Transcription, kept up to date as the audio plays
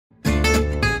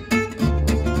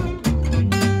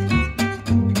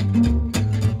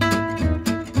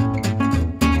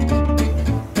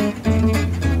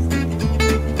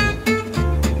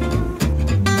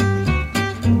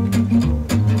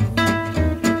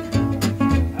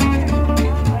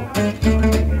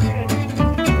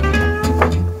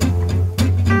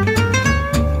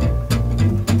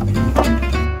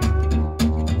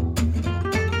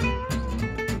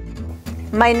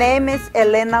My name is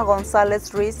Elena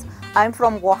Gonzalez Ruiz. I'm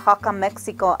from Oaxaca,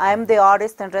 Mexico. I'm the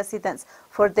artist in residence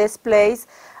for this place.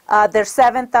 There's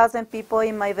 7,000 people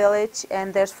in my village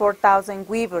and there's 4,000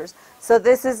 weavers. So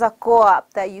this is a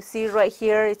co-op that you see right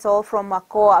here. It's all from a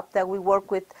co-op that we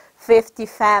work with 50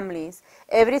 families.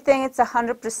 Everything is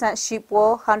 100% sheep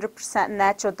wool, 100%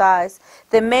 natural dyes.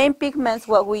 The main pigments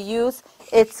what we use,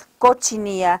 it's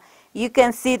cochinilla. You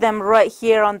can see them right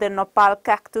here on the nopal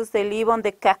cactus. They live on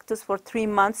the cactus for 3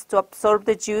 months to absorb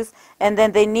the juice, and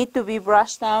then they need to be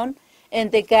brushed down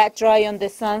and they get dry on the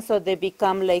sun so they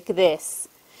become like this.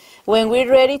 When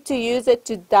we're ready to use it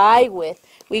to dye with,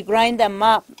 we grind them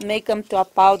up, make them to a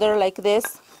powder like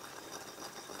this.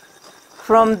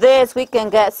 From this we can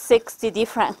get 60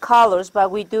 different colors,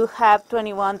 but we do have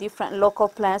 21 different local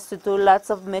plants to do lots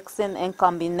of mixing and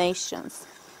combinations.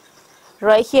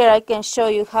 Right here I can show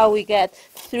you how we get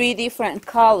 3 different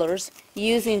colors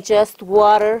using just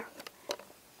water.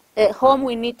 At home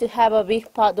we need to have a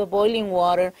big pot of boiling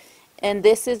water, and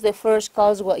this is the first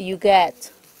color what you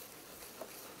get.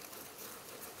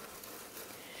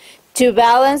 To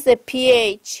balance the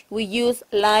pH, we use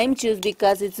lime juice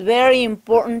because it's very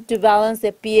important to balance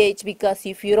the pH, because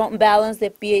if you don't balance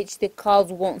the pH, the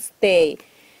colors won't stay.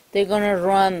 They're gonna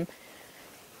run.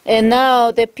 And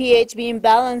now the pH being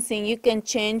balancing, you can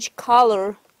change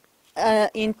color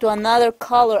into another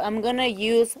color. I'm gonna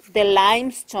use the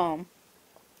limestone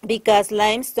because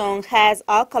limestone has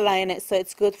alkali in it, so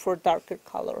it's good for darker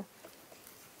color.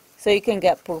 So you can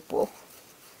get purple.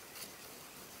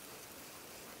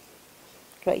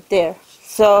 Right there.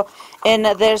 So, and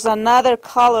there's another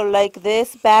color like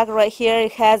this bag right here.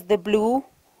 It has the blue.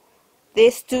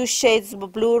 These 2 shades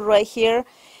of blue right here.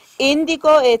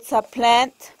 Indigo, it's a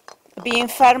plant being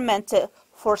fermented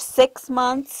for 6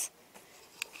 months.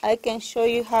 I can show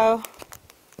you how.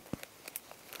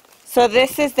 So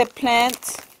this is the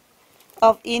plant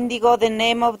of indigo. The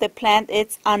name of the plant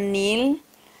is anil.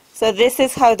 So this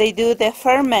is how they do the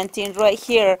fermenting right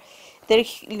here. They're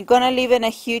gonna live in a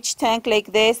huge tank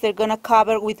like this. They're gonna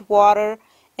cover with water,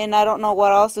 and I don't know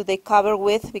what else do they cover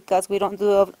with because we don't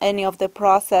do any of the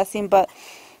processing. But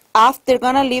after, they're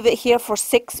gonna leave it here for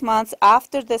 6 months.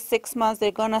 After the 6 months,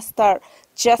 they're gonna start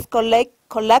just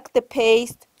collect the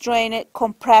paste, drain it,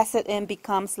 compress it, and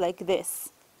becomes like this.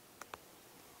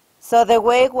 So the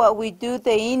way what we do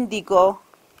the indigo,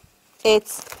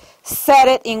 it's set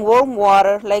it in warm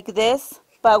water like this.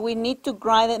 But we need to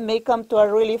grind it, make them to a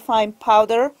really fine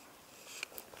powder.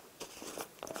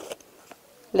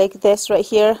 Like this right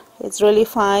here, it's really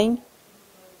fine.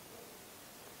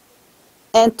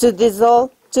 And to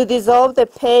dissolve the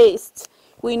paste,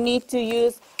 we need to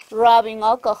use rubbing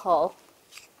alcohol.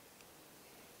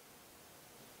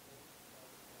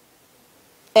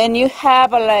 And you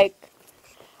have like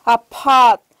a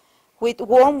pot with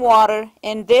warm water,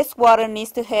 and this water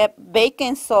needs to have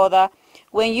baking soda.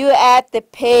 When you add the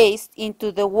paste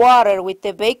into the water with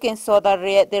the baking soda,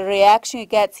 the reaction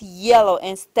gets yellow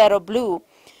instead of blue.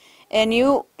 And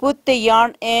you put the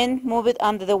yarn in, move it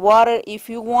under the water. If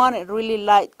you want a really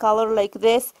light color like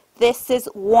this is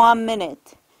 1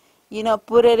 minute. You know,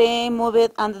 put it in, move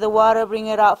it under the water, bring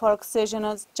it out for oxygen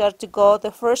and start to go.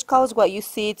 The first color is what you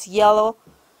see. It's yellow,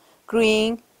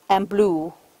 green, and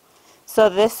blue. So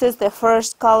this is the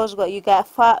first colors what you got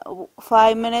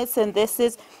 5 minutes, and this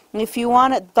is, if you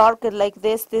want it darker like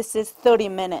this is 30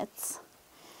 minutes.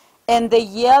 And the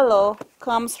yellow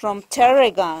comes from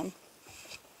tarragon.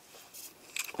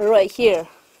 Right here.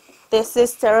 This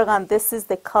is tarragon. This is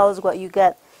the colors what you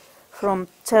get from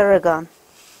tarragon.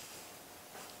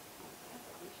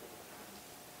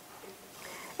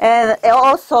 And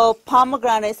also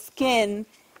pomegranate skin,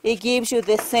 it gives you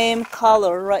the same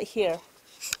color right here.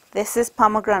 This is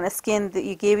pomegranate skin that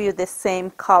you give you the same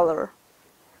color.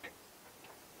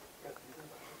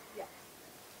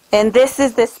 And this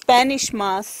is the Spanish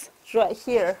moss right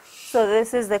here. So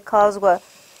this is the colors what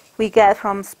we get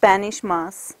from Spanish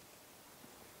moss.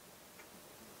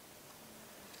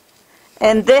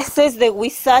 And this is the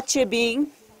Huizache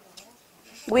bean.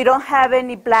 We don't have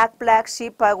any black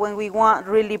sheep, but when we want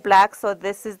really black, so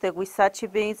this is the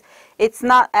Huizache beans. It's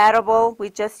not edible, we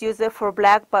just use it for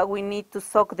black, but we need to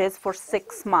soak this for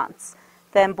 6 months.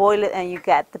 Then boil it and you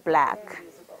get the black.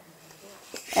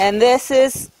 And this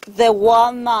is the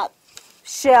walnut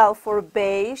shell for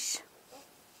beige.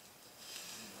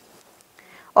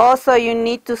 Also, you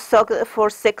need to soak it for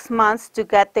 6 months to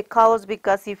get the colors,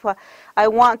 because if I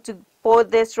want to pour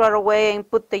this right away and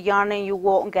put the yarn in, you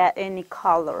won't get any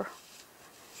color.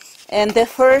 And the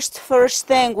first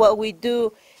thing what we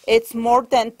do, it's more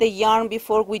than the yarn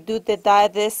before we do the dye.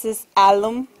 This is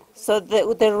alum. So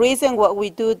the reason what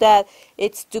we do that,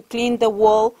 it's to clean the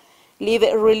wool, leave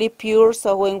it really pure,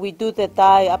 so when we do the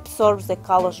dye, absorbs the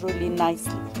colors really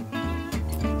nicely.